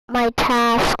my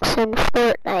tasks in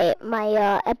Fortnite,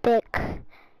 my epic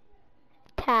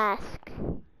task.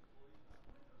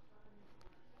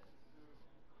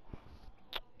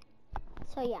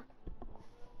 So yeah.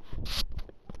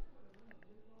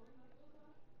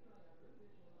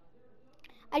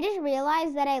 I just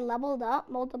realized that I leveled up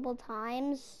multiple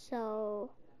times,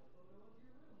 so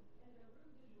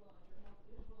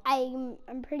I'm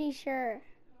pretty sure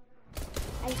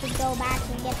I should go back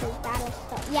and get this battle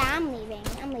stuff. Yeah, I'm leaving.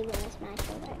 I'm leaving this match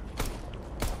over.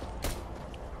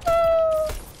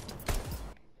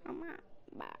 I'm not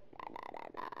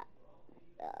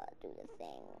do the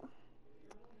thing.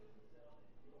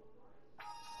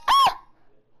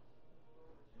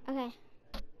 Okay.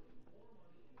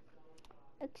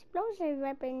 Explosive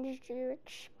weapons.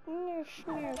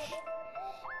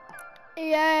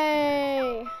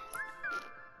 Yay!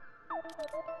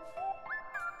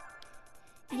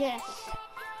 Yes!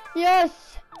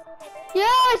 Yes!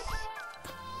 Yes!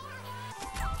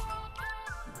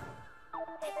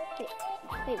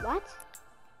 Wait, what?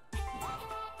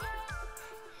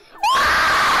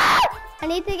 I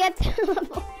need to get to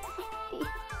level 50.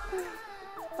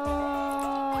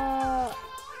 I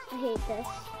hate this.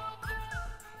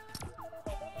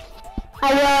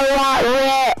 I really want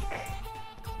Rick.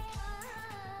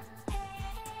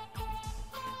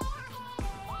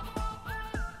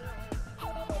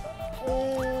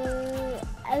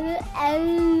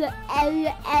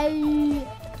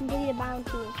 Complete a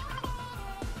bounty.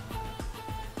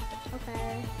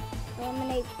 Okay.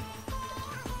 Eliminate.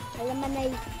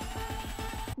 Eliminate.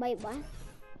 Wait, what?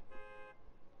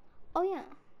 Oh yeah.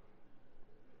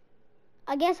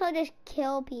 I guess I'll just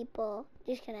kill people.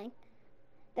 Just kidding.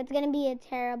 That's gonna be a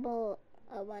terrible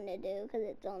one to do because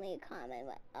it's only a common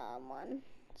one.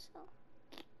 So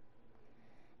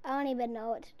I don't even know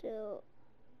what to do.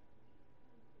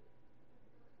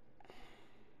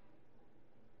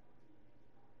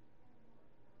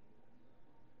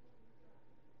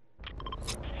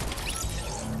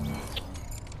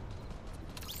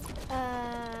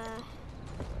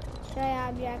 Destroy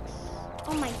objects.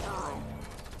 Oh my god.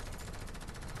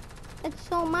 That's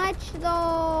so much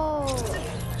though.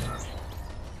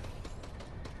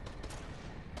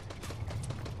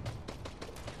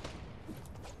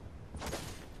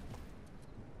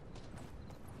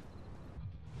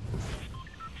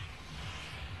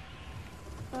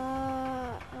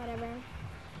 Whatever.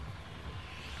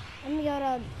 Let me go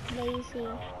to Lazy.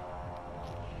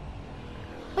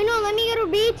 Wait, no, let me go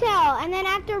to retail, and then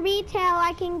after retail,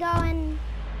 I can go and...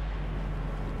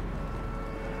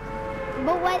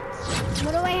 But what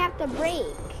do I have to break?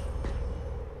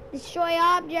 Destroy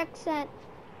objects and...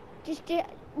 Just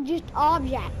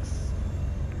objects.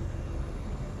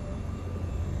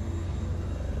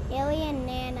 Alien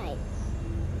nanites.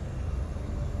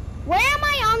 Where am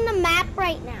I on the map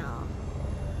right now?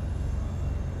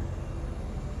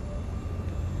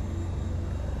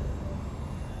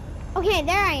 Okay,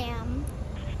 there I am.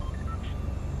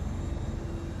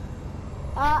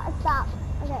 Stop.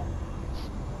 Okay.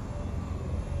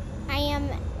 I am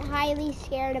highly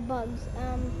scared of bugs.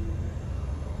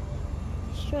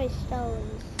 Destroy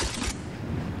stones.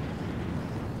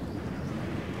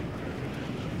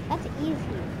 That's easy.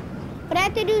 But I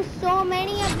have to do so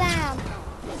many of them.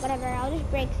 Whatever, I'll just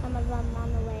break some of them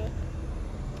on the way.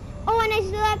 Oh, and I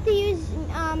still have to use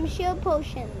shield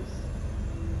potions.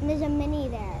 And there's a mini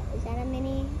there. Is that a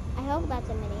mini? I hope that's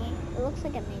a mini. It looks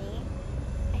like a mini.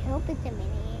 I hope it's a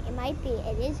mini. It might be.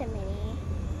 It is a mini.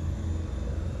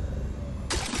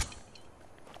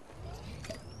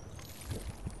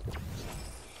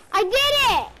 I did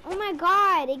it! Oh my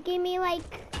god, it gave me like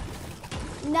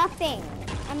nothing.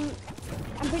 I'm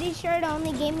pretty sure it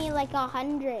only gave me like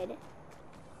 100.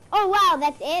 Oh wow,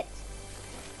 that's it?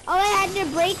 All I had to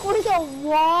break was a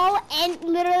wall, and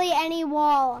literally any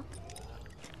wall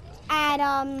at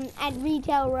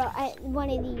retail at one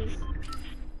of these.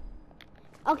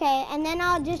 Okay, and then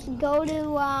I'll just go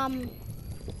to I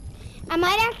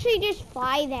might actually just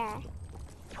fly there.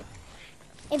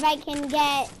 If I can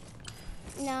get...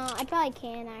 No, I probably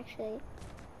can actually.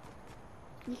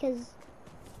 Because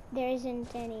there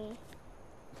isn't any.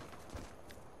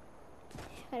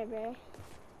 Whatever.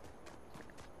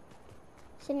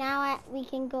 So now we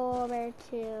can go over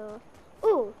to...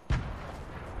 Ooh!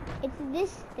 It's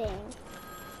this thing.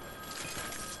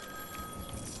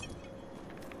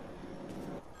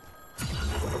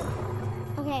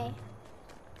 Okay.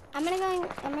 I'm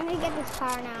gonna get this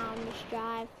car now and just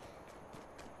drive.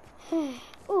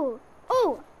 Ooh.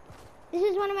 Oh! This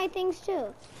is one of my things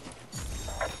too.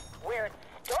 We're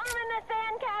storming the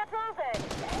sandcastles and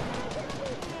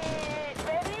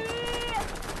baby!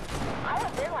 I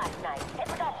was there last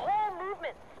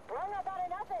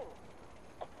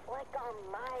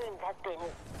has been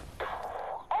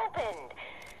opened.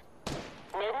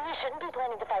 Maybe we shouldn't be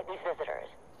planning to fight these visitors.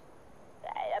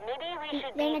 Maybe we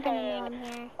should They're be not gonna know saying, I'm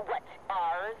here. what's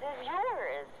ours is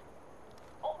yours.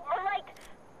 Or like,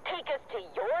 take us to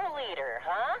your leader,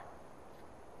 huh?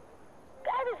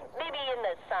 I was maybe in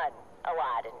the sun a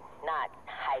lot and not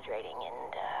hydrating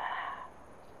and,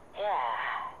 yeah.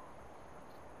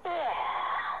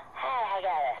 I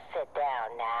gotta sit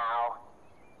down now.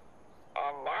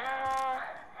 And now,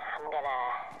 I'm gonna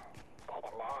take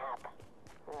a nap.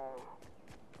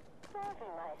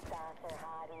 Coffee my socks are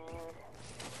hotties.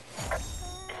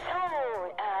 So,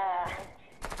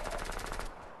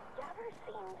 you ever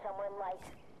seen someone, like,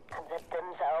 unzip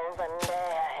themselves and,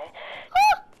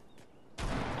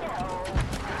 you know...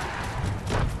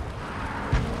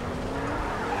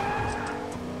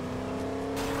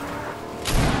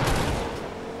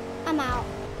 I'm out.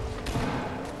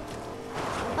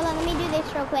 Hold on, let me do this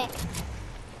real quick.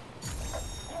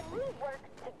 Can we work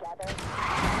together?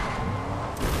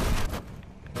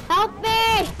 Help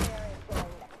me!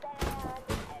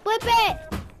 Flip it!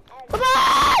 Come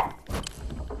on!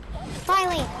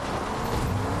 Finally.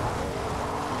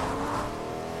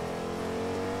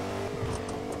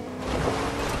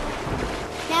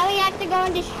 Now we have to go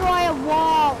and destroy a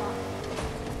wall.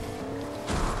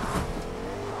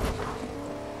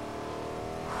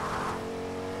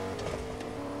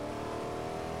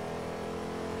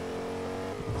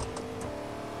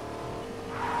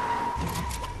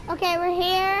 Okay, we're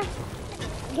here.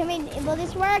 Will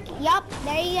this work? Yup,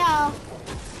 there you go.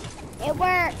 It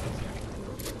worked.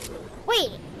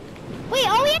 Wait,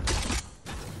 oh yeah?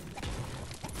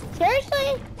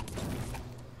 Seriously?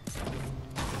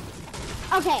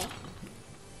 Okay.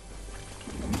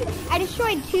 I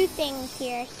destroyed 2 things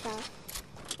here, so.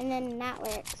 And then that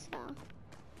works, so.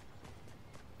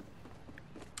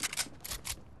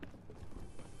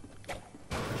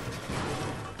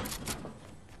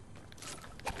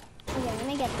 Okay, let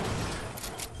me get this.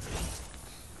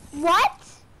 What?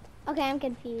 Okay, I'm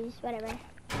confused. Whatever.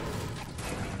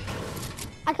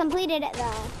 I completed it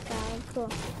though, so cool.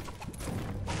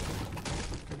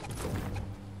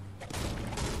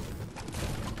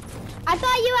 I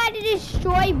thought you had to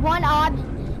destroy one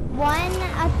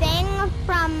thing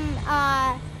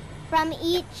from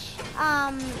each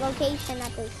location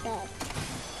that they said.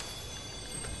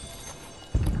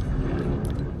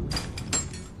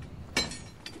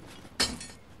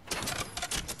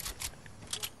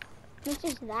 It's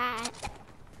just that.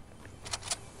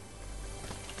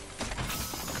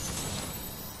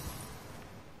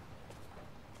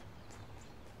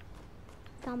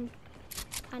 Some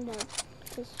kind of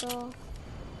pistol.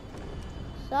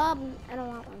 Sub, I don't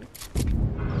want one.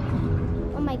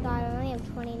 Oh my god, I only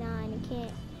have 29. I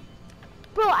can't.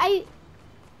 Bro,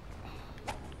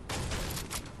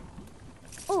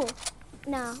 oh,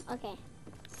 no, okay.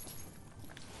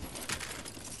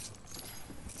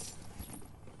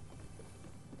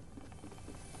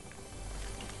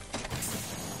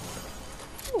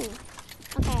 Ooh.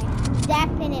 Okay,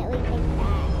 definitely take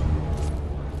that.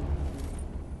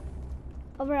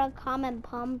 Over a common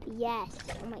pump, yes.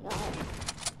 Oh my god.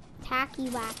 Tacky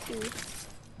wacky.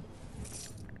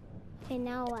 Okay,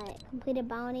 now what? Complete a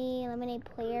bounty, eliminate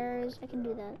players. I can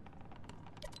do that.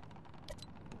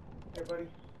 Hey buddy.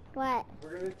 What?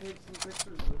 We're gonna take some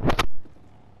pictures of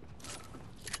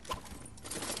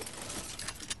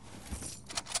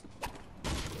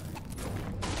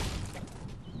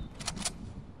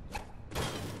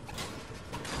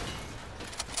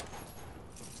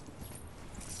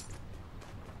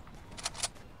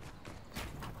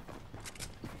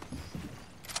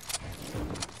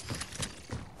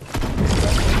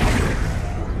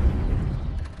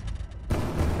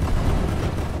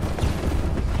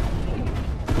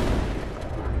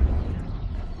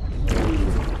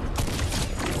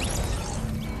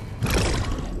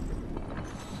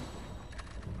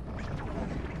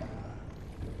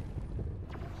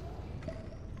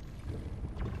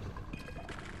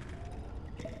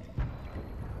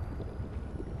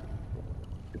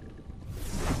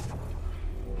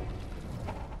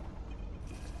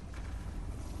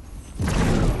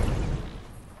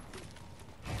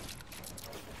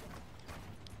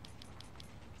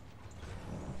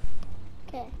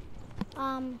Okay.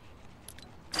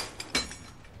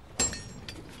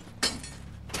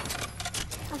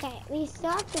 Okay, we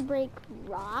still have to break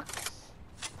rocks.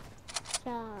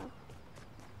 So.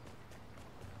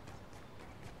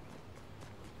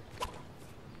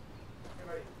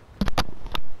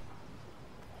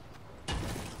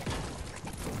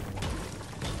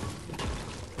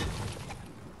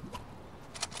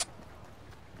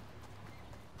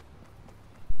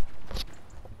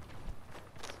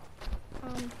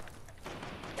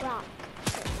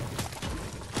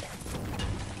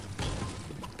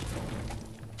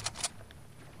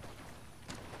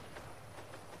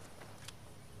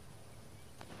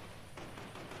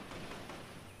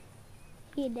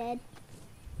 he dead.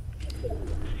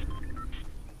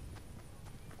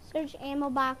 Search ammo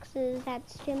boxes.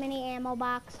 That's too many ammo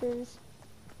boxes.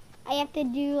 I have to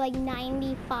do like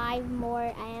 95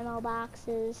 more ammo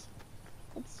boxes.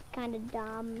 It's kind of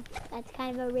dumb. That's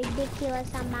kind of a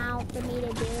ridiculous amount for me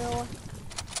to do.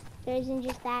 There isn't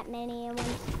just that many in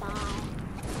one spot.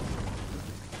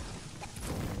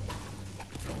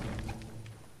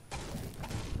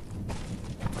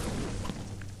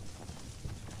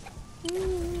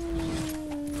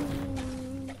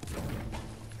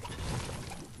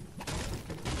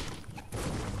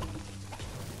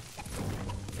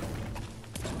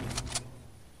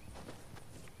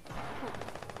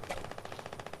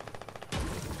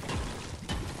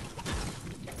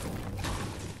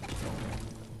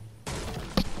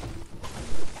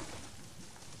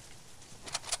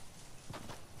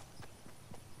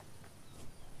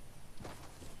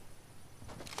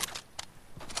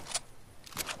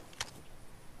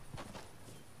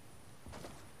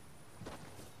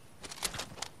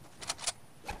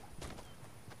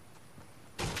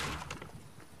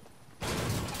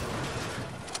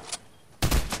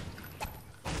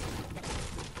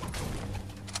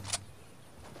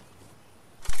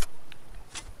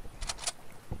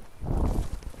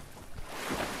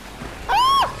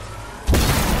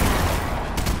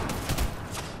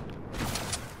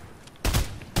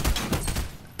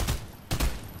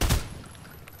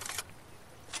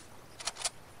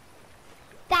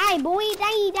 Die, boy,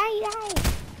 die.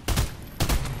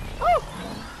 Oh!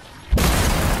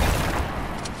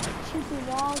 Shoot through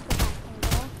walls with that thing,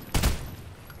 bro.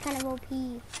 Kind of OP.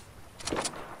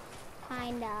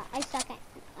 Kinda. I suck at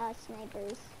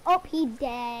snipers. Oh, he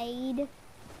died.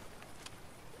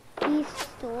 He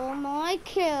stole my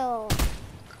kill.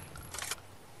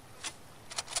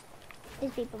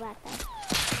 There's people back there.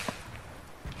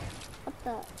 What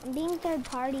the? I'm being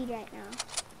third-partied right now.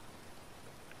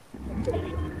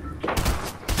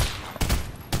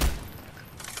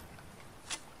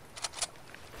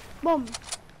 Boom.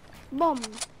 Boom.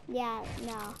 Yeah,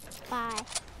 no. Bye.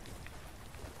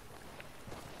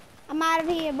 I'm out of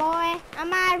here, boy.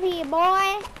 I'm out of here,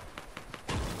 boy.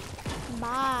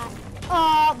 Bye.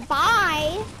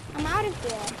 Bye. I'm out of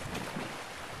here.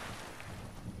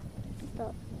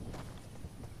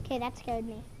 Okay, that scared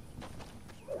me.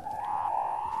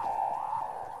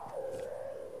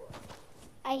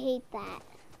 I hate that.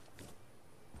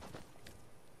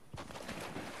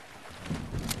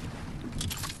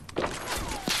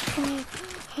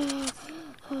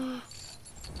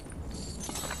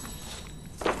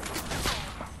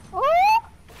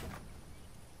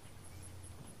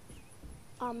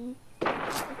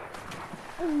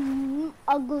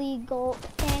 Ugly goat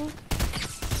thing.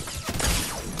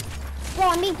 Bro,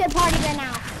 I'm being third party right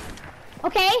now.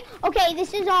 Okay,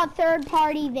 this is all third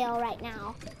partyville right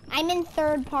now. I'm in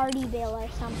third partyville or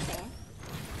something.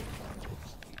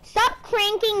 Stop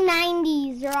cranking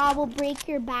 90s or I will break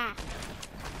your back.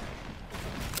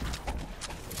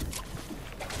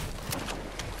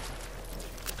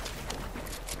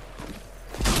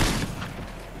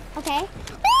 Okay.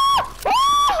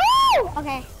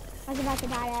 Okay, I was about to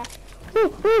die there.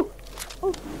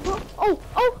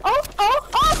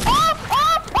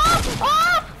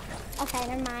 Okay,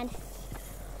 never mind.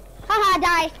 Haha,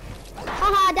 die.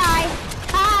 Haha, die.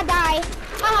 Haha, die.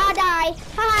 Haha, die.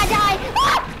 Haha, die.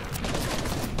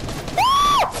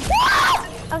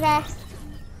 Okay.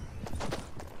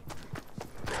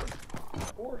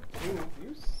 Poor dude,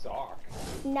 you suck.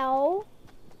 No.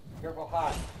 Careful,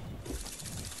 hot.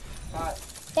 Hot.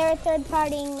 They're third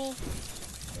partying me.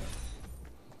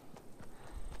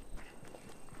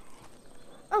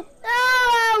 Oh,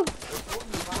 no!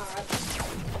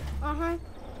 Uh-huh.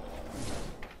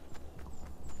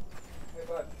 Hey,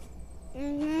 bud.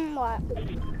 What?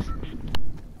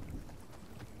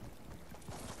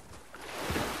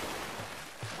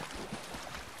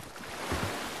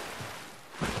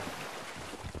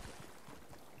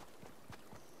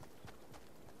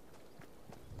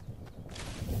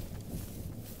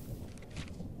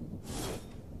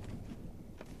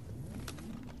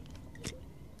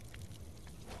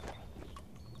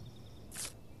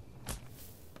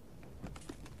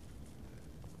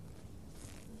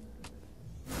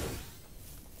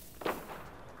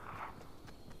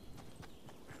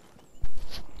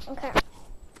 Okay.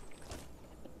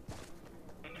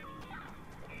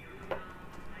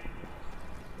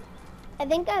 I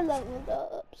think I leveled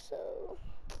up, so...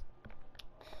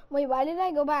 Wait, why did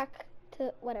I go back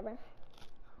to... whatever.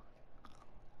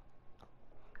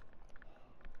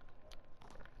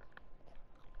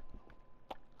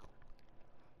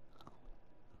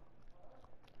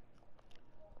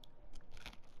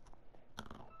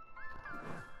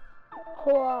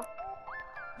 cool.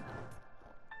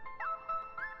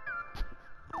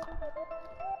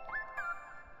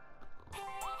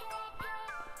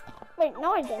 Wait,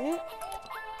 no I didn't.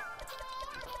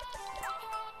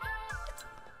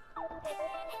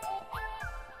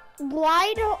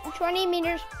 Glide 20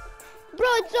 meters. Bro,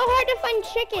 it's so hard to find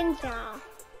chickens now.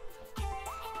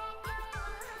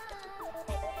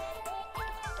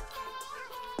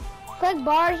 Click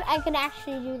bars, I can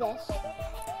actually do this.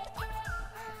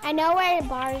 I know where the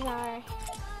bars are.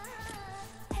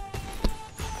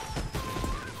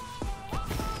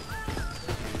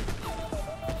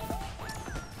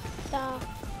 So.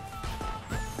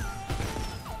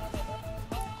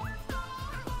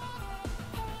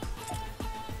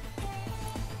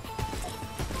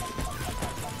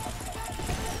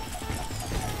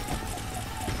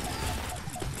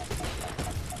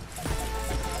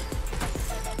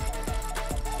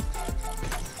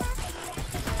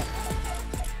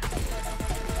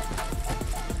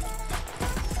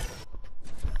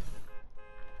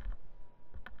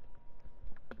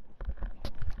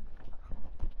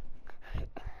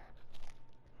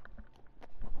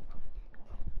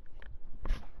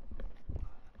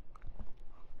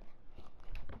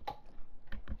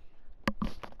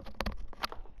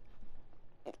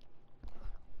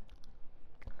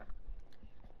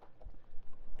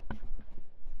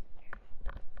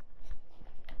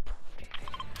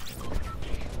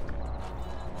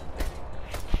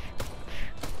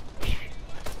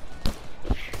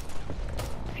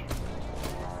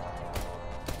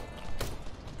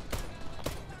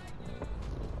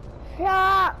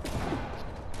 Yeah.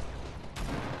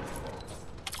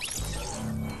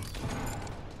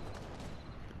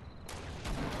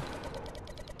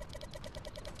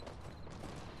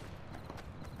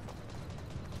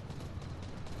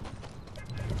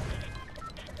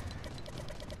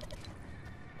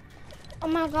 Oh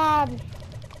my god.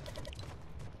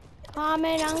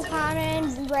 Common,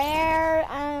 uncommon, rare,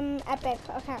 epic.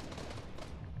 Okay.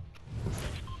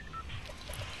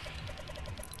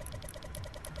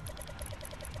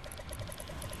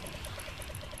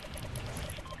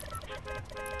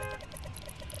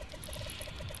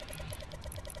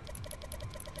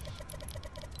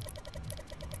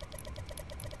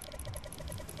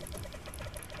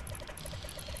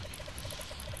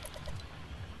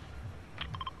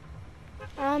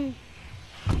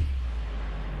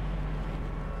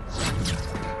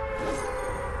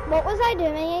 What was I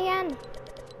doing again?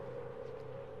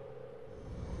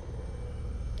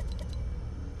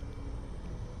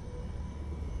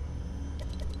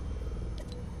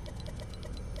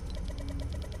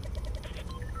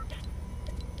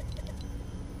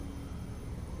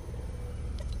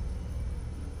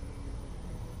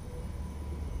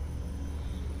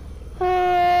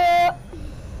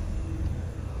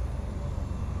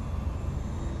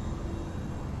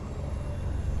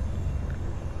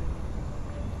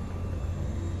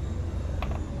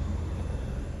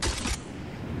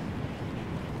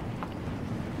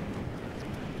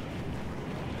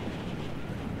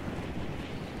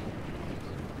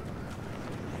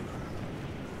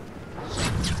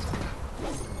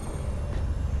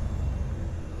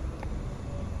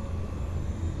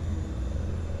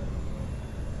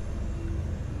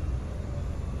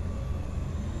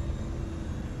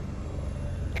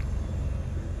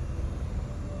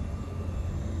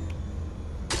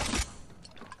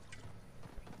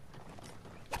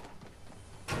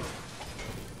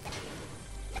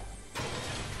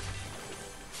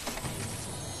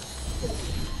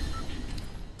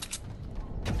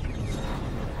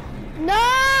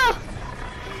 No!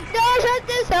 Don't let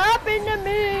this happen to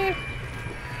me!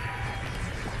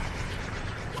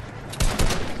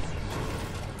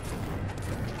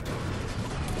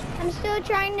 I'm still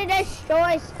trying to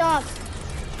destroy stuff.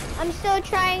 I'm still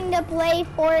trying to play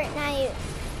Fortnite.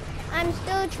 I'm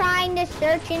still trying to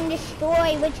search and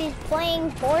destroy, which is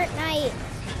playing Fortnite.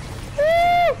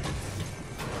 Woo!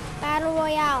 Battle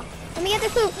Royale. Let me get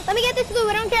this loot. Let me get this loot.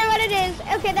 I don't care what it is.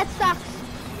 Okay, that sucks.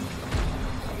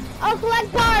 I'll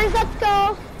collect bars. Let's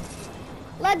go.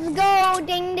 Let's go.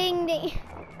 Ding, ding, ding.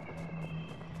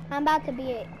 I'm about to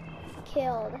be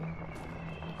killed.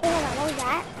 Oh, hold on. What was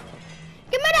that?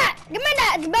 Give me that. Give me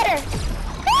that. It's better.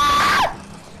 Ah!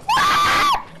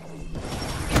 Ah!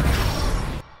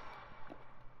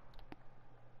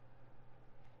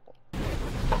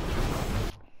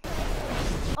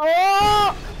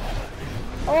 Oh!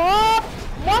 Oh!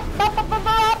 Bop, bop, bop, bop,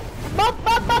 bop. Bop,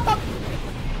 bop, bop, bop.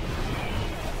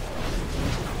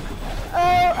 Oh,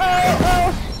 oh, oh.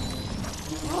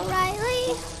 O'Reilly,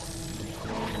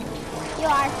 you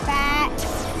are fat.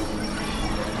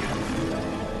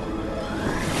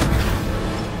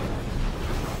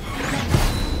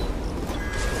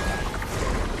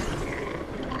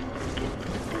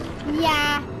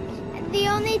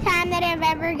 that I've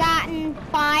ever gotten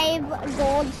 5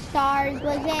 gold stars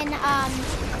was in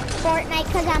Fortnite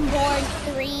because I'm bored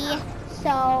 3. So,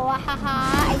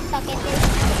 haha, I suck at this.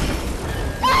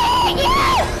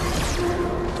 Yes!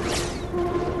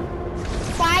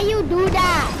 Why you do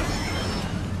that?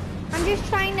 I'm just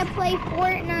trying to play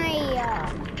Fortnite.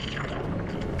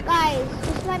 Guys,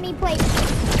 just let me play.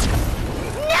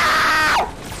 No!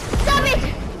 Stop it!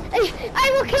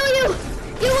 I will kill you!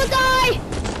 You will die!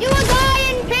 You will die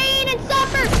in pain and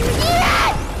suffer!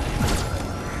 Yes!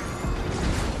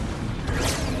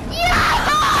 Yeah!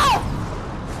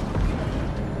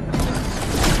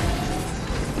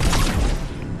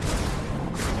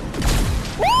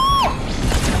 Woo!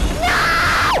 No!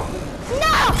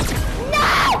 No! No!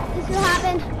 This will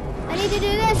happen. I need to do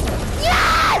this.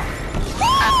 Yes!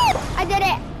 Woo! I did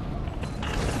it.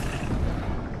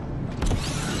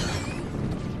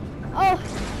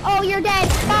 Oh, you're dead.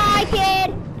 Bye,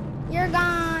 kid. You're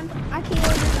gone. I killed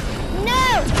you.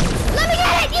 No! Let me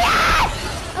get it! Yes!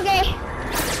 Okay.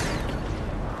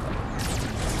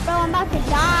 Bro, I'm about to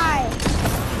die.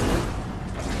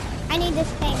 I need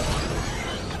this thing.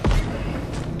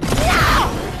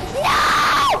 No! No!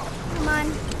 Come on.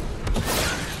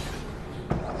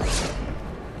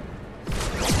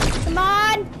 Come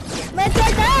on. Let's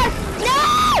get this. No!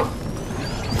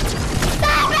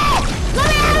 Stop it! Let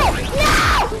me out! No!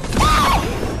 Stop!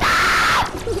 Stop!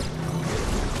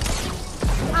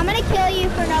 I'm gonna kill you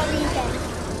for no reason.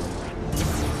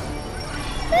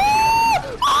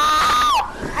 Oh!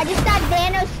 I just got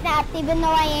Thanos snapped even though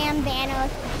I am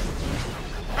Thanos.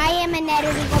 I am a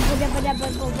nettery.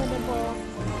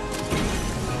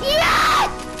 Yes!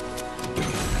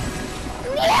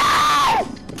 Yes!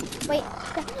 Wait.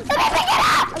 Let me pick it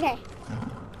up! Okay.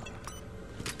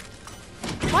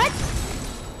 What?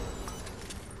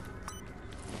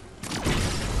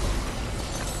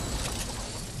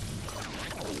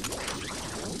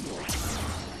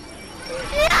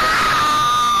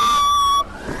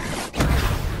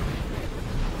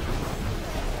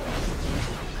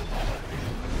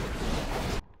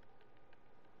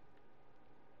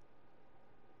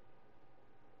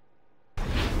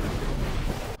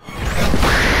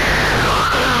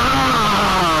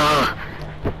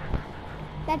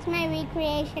 That's my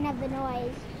recreation of the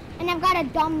noise. And I've got a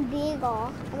dumb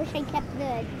deagle. I wish I kept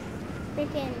the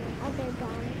freaking other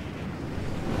gun.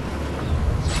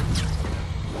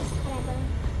 Whatever.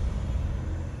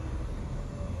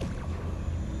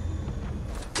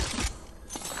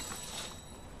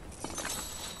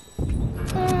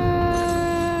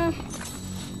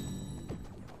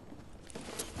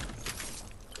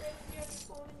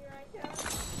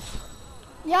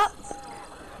 Yup.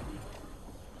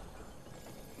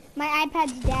 My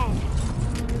iPad's dead.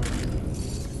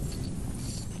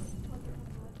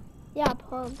 Yeah,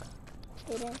 Pug.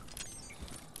 It is.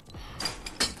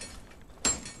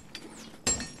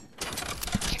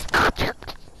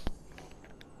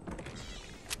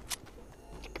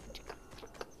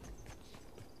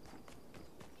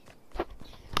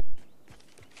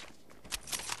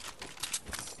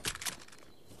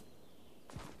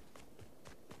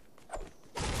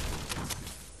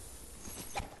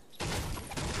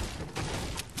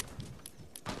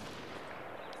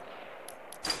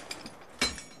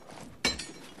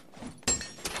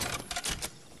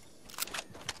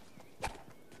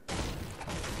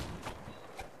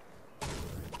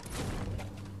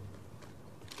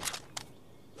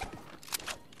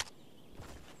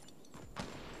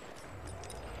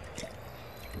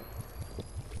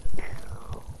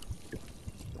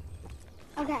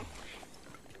 Okay.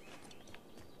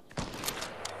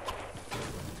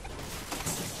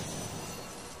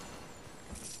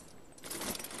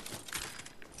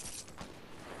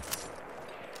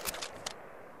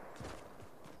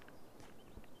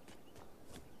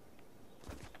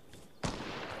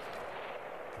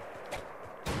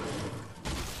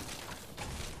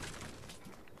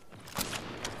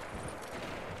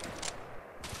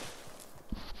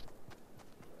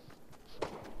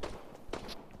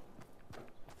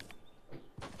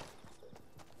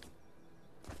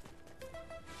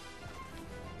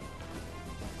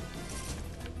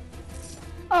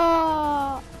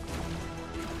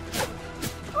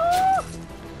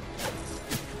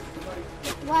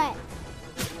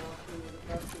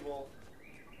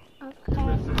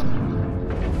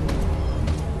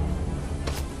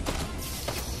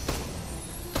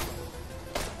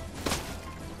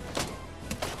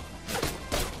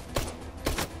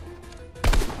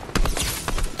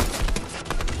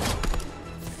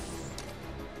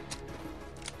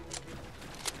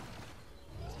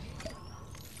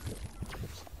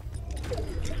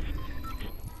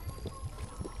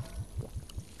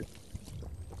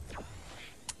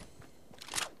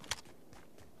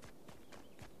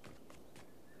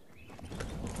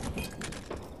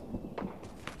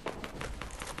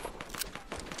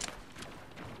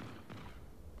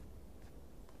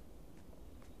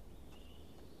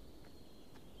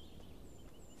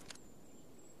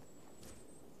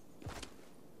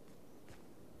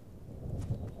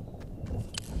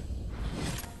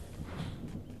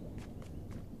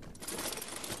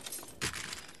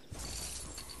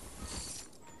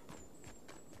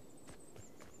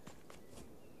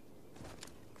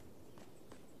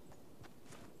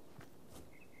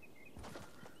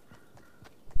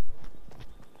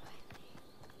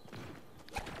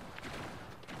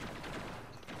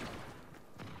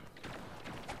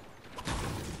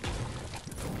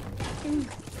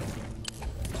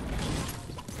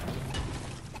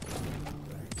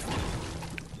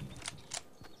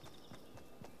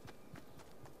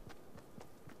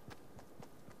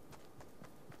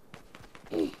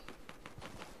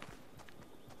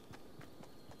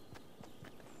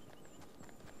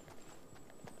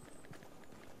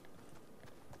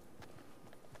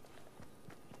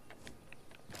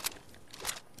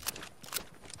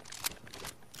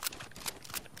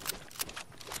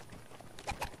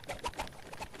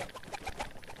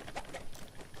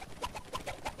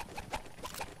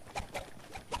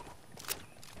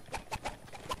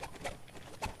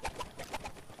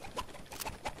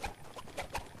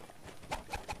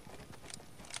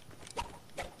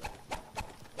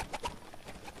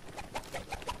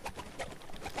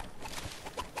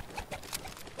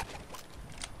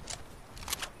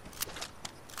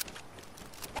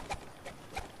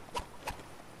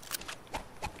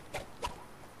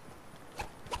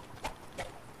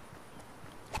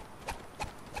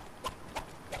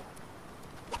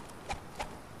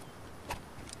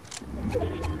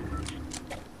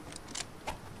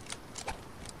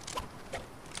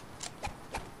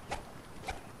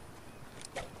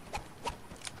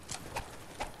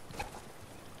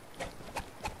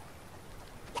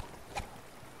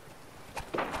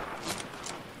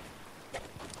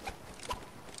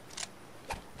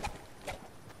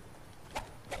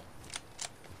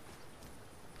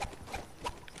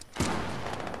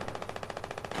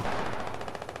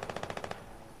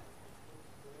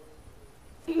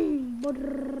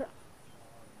 louder.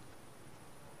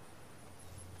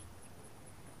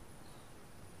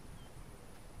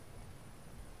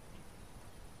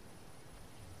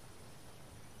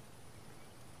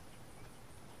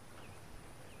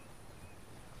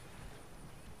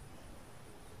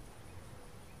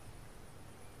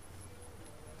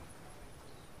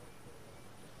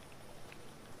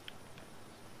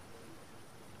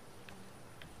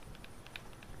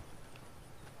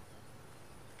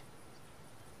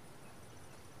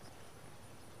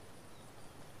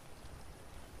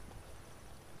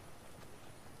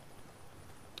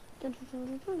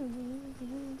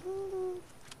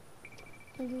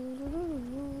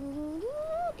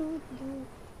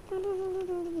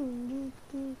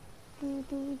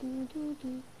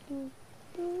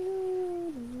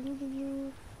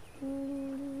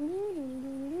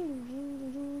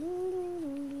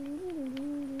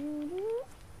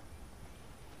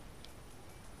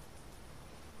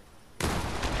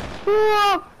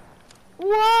 Whoa!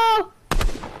 Whoa!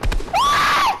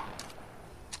 Ah!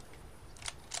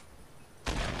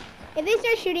 If they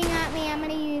start shooting at me, I'm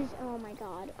gonna use. Oh my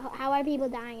god! How are people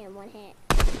dying in one hit?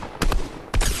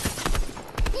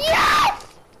 Yes!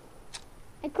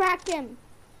 I cracked him.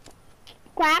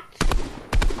 Cracked.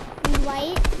 He's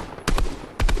white.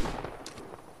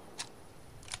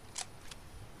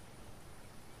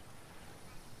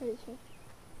 Where is he?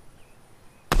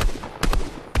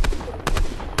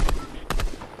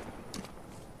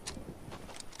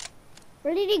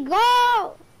 Where did he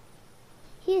go?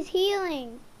 He's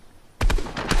healing.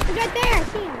 He's right there. I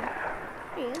see him.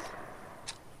 There he is.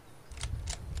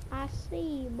 I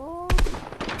see you, boy.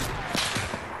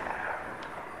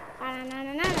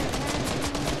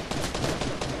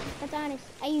 That's honest.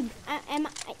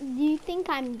 Do you think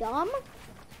I'm dumb?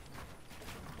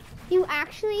 Do you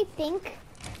actually think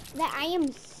that I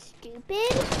am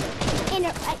stupid?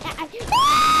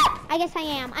 I guess I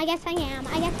am. I guess I am.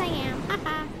 I guess I am.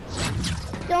 Haha.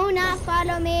 Do not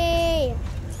follow me.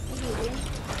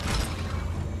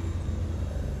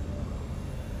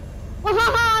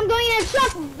 I'm going in a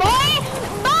truck, boy!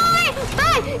 Boy!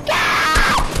 Go!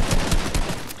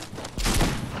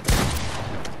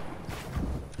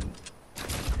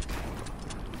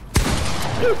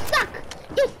 You suck!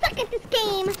 You suck at this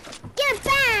game! You're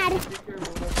bad!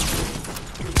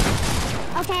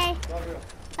 Okay.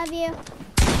 Love you.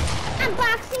 I'm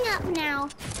boxing up now.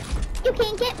 You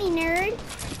can't get me, nerd.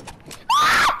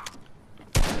 Ah!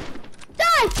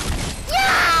 Die!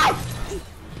 Yes!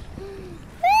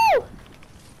 Woo!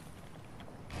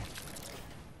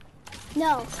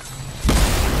 No.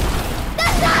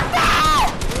 That's not fair!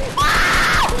 Ah!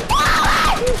 Ah!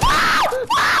 Ah!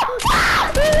 Ah!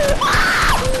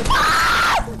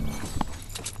 Ah!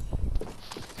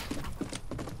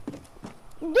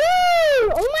 Dude!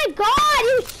 Oh my god!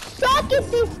 You suck at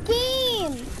this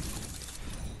game!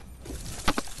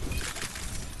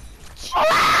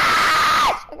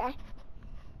 Trash! Okay.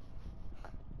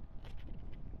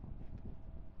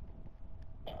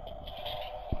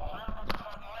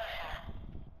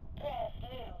 Press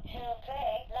blue to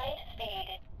play light speed.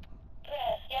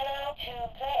 Press yellow to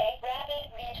play rapid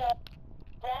recharge.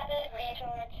 Rapid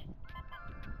recharge.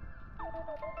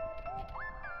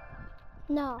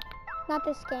 No, not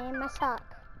this game. I suck.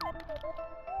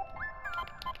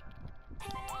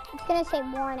 It's gonna say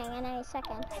warning in any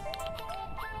second.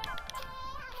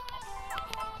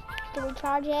 To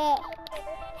recharge it.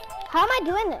 How am I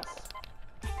doing this?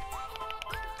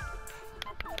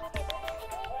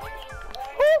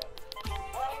 Woo!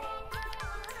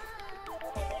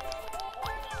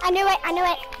 I knew it. I knew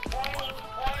it.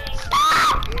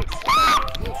 Stop!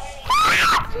 Stop! Stop!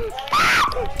 Stop!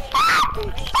 Stop!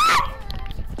 Stop!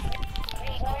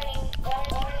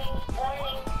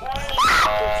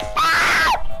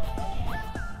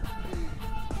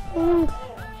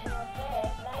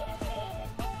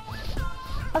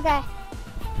 Okay.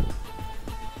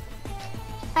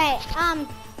 Alright,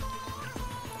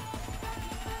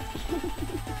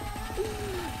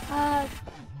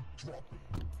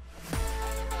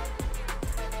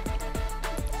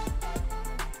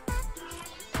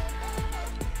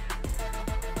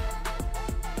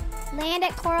 land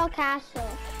at Coral Castle,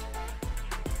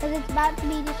 because it's about to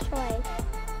be destroyed.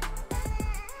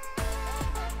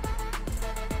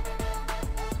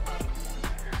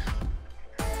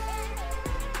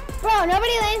 Bro,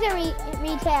 nobody lands at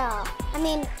retail. I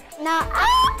mean, no.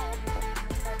 Ah!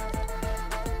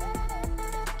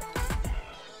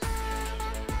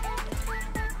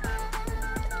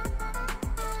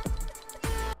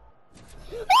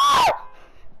 Ah!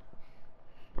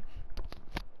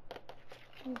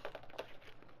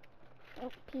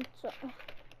 Oh, pizza.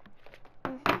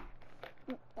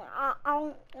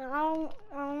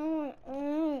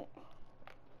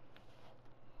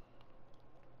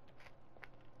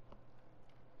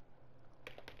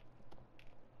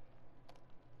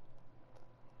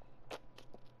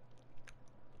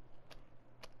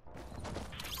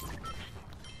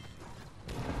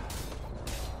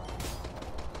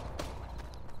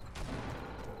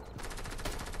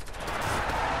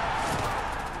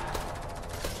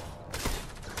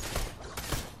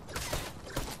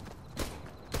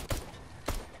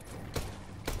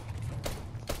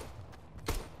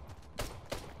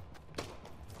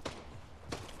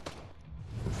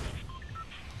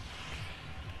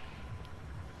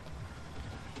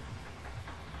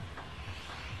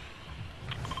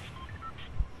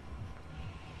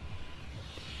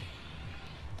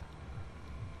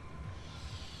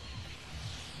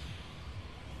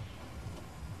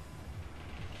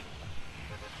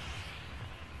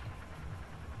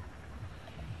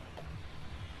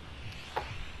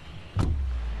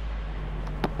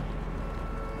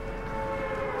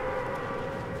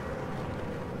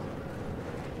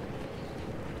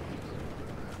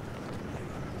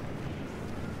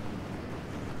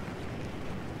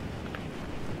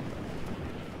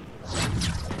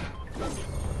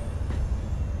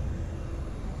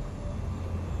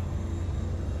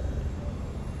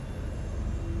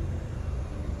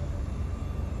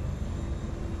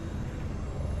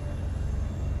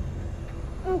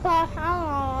 Okay,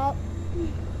 hello.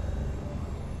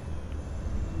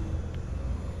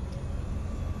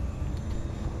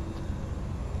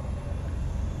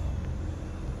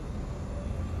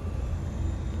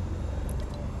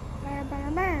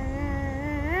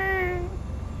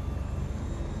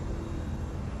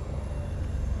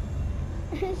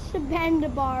 It's the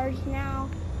bend bars now.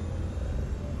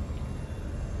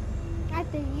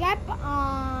 That's the yep.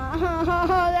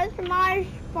 That's my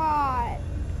spot.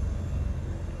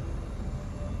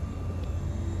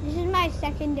 This is my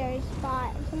secondary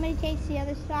spot. If somebody takes the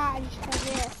other spot, I just go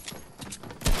here.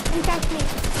 Don't touch me.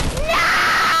 No!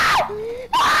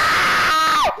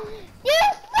 Ah! You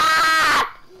suck!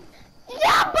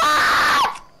 Jump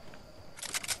off!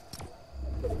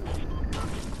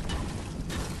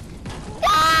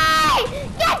 Die!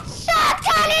 Get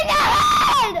shotgun in the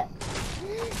head!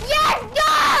 You're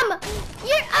dumb!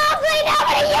 You're ugly!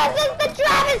 Nobody uses the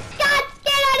Travis Scott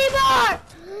skin anymore!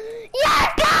 You're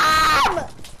dumb!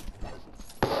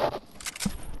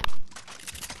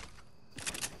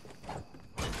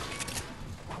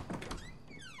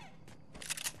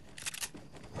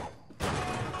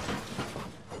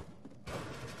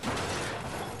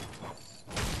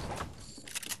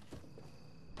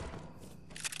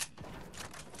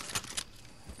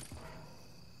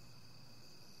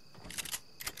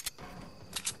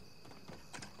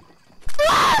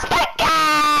 Close the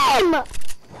game!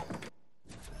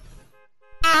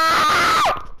 Ah!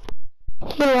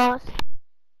 He lost.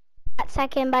 That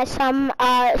second by some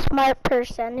smart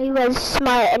person. He was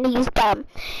smart and he's dumb.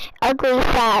 Ugly,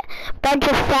 fat. Bunch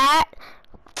of fat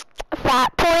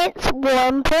points,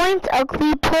 warm points,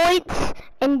 ugly points,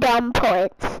 and dumb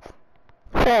points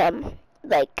for him.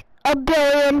 Like a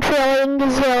billion, trillion,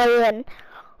 gazillion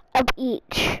of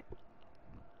each.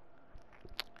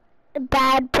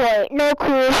 Bad point, no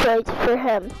cool points for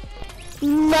him.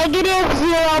 Negative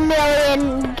 0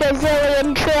 million,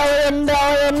 gazillion, trillion,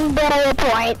 billion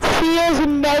points. He is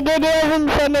negative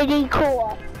infinity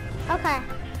cool. Okay.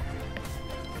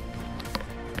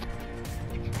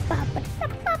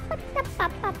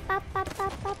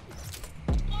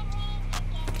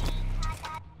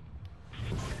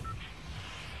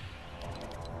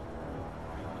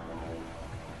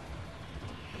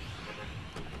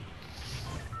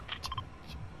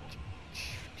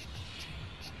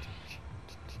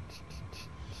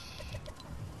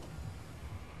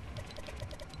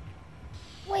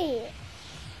 Wait.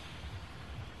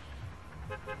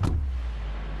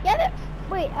 Yeah,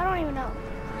 wait, I don't even know.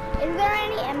 Is there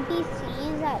any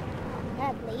NPCs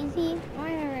that lazy? I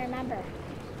don't even remember.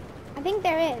 I think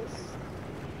there is.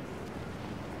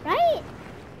 Right?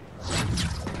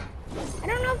 I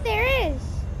don't know if there is.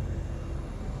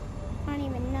 I don't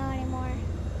even know anymore.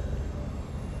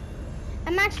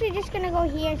 I'm actually just gonna go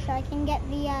here so I can get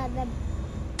the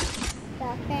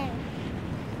thing.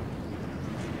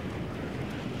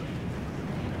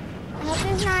 I hope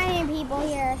there's not any people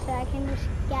here so I can just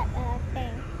get the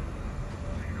thing.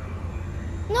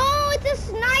 No, it's a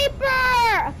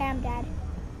sniper! Okay, I'm dead.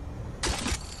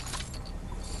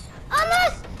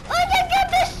 Almost! I can get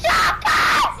the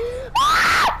shotgun!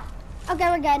 Ah! Okay,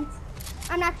 we're good.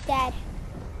 I'm not dead.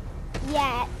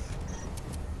 Yet.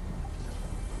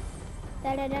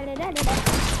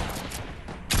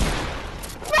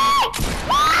 Break!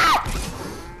 Ah!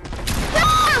 Go!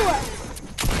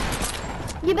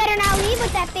 You better not leave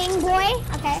with that thing, boy.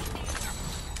 Okay.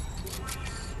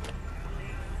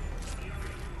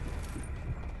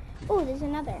 Oh, there's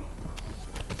another.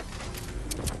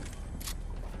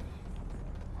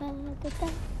 Oh, no!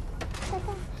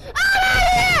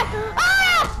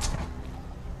 Oh!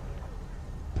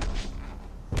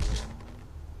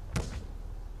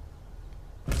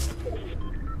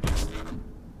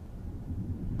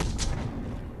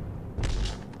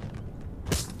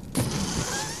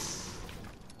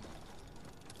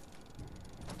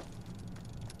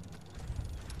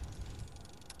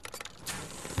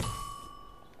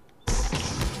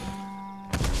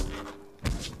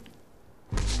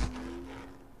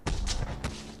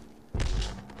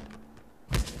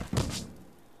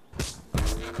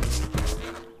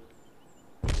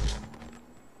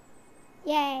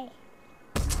 Yay.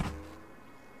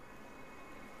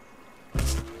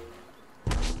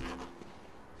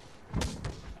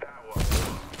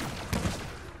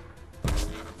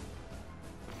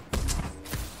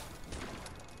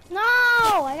 No,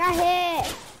 I got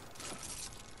hit.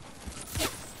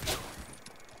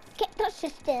 Can't touch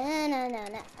this. No.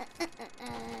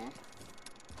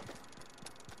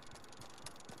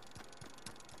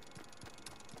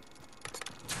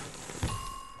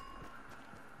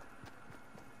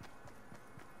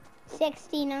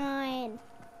 69.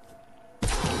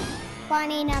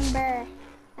 funny number.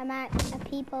 I'm at a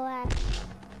people at.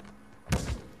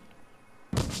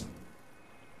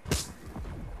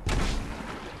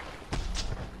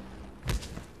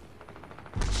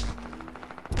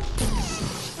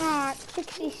 Oh,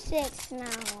 66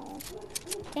 now.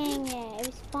 Dang it, it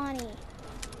was funny.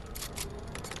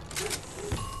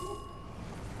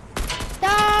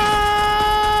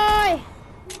 Die!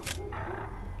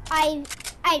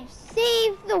 I've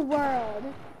saved the world.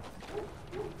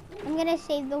 I'm gonna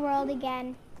save the world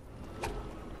again.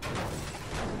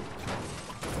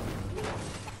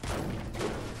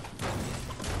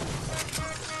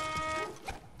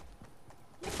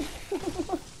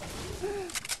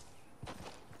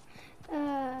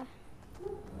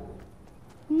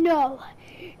 No,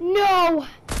 no.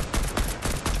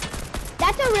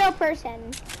 That's a real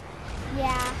person.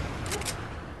 Yeah.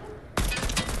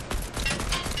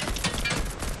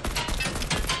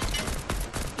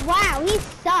 Wow, he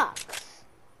sucks.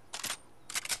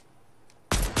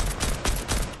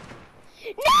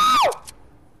 No!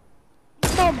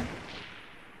 Boom.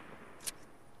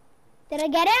 Did I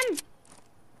get him?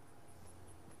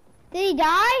 Did he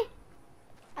die?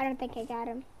 I don't think I got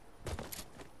him.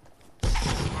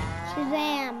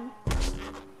 Shazam.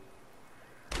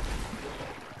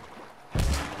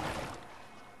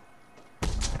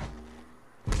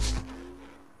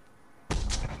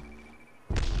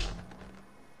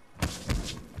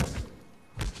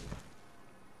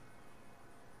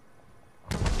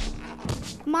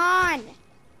 Come on.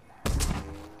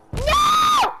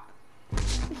 No!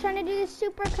 I'm trying to do the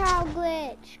super cow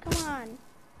glitch. Come on.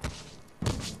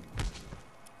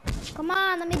 Come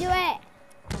on, let me do it.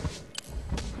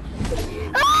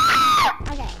 Ah!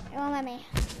 Okay, it won't let me.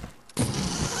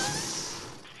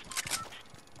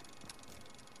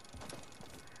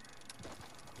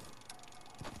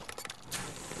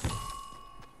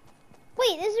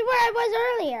 Wait, this is where I was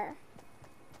earlier.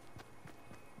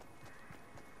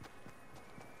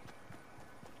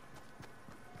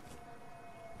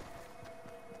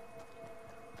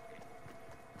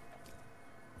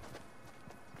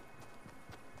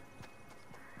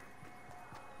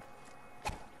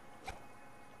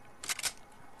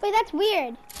 Wait, that's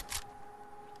weird.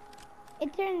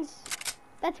 It turns...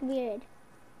 That's weird.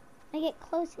 I get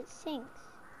close, it sinks.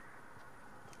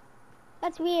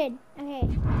 That's weird. Okay.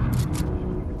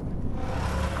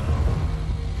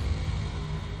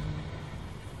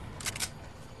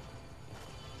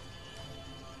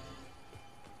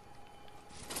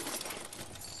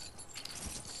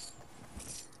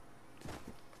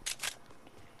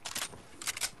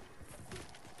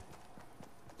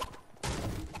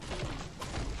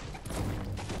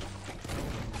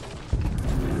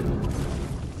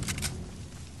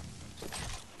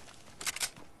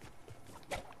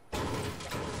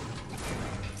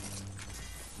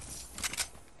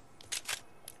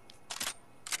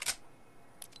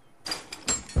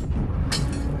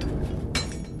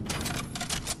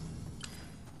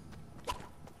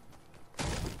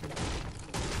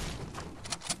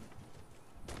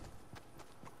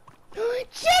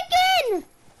 Chicken!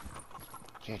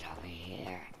 Get over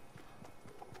here.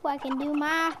 Well, I can do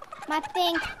my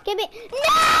thing. Give me. No!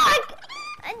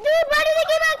 Dude, why do they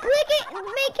keep on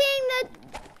making the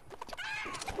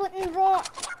button roll?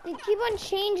 They keep on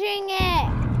changing it.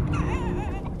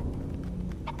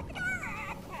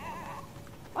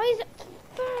 Why is it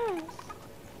first?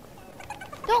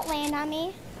 Don't land on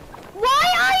me. Why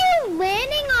are you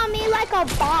landing on me like a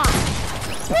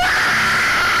boss? No!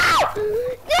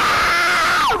 Dude! Die!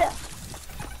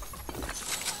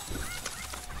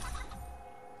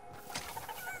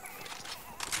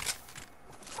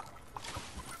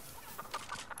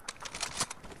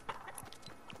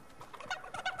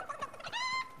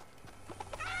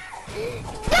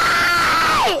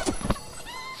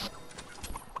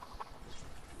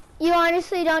 You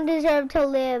honestly don't deserve to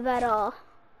live at all.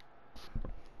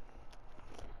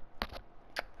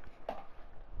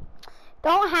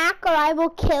 Don't hack or I will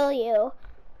kill you.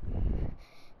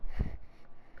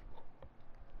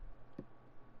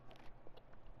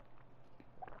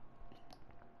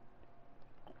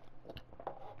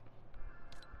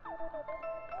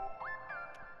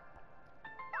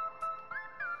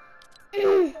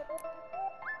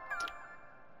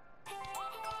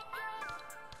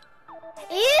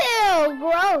 Ew,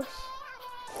 gross.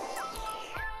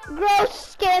 Gross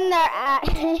skin they're at.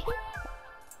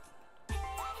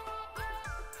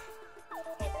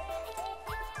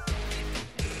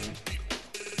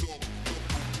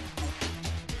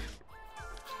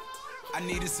 I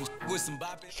needed some with some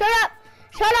bop. Shut up!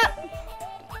 Shut up!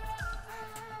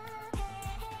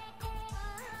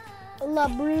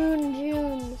 LeBron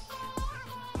James.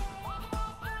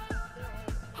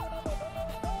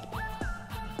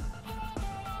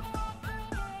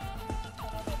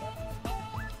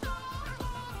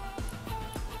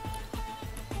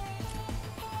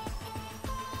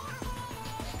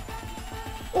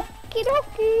 Okie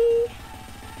dokie.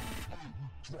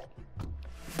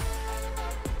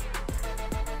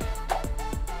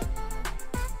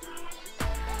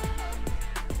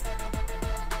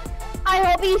 I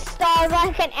hope you starve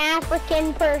like an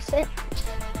African person.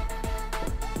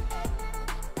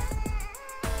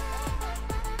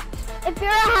 If you're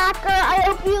a hacker, I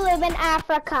hope you live in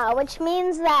Africa, which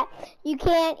means that you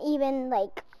can't even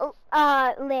like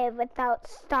live without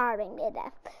starving to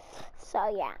death.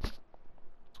 So yeah,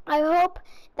 I hope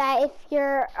that if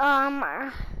you're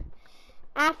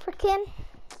African,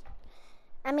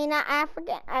 I mean not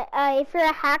African, if you're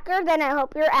a hacker, then I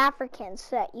hope you're African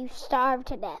so that you starve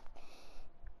to death.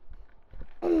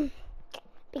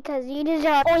 Because you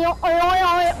deserve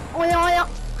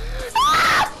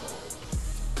Ah!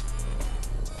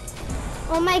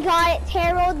 Oh my god, it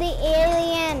terrored the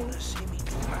alien.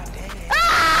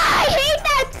 Ah, I hate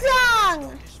that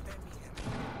song!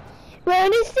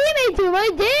 Wanna see me do my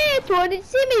dance, wanna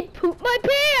see me poop my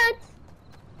pants.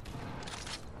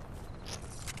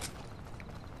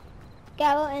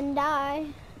 Go and die.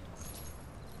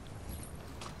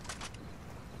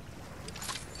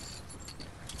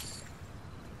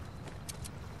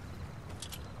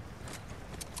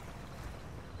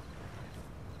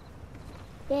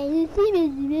 Trying to see me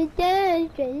do my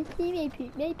dance, trying to see me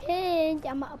poop my pants.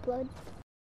 I'm gonna upload.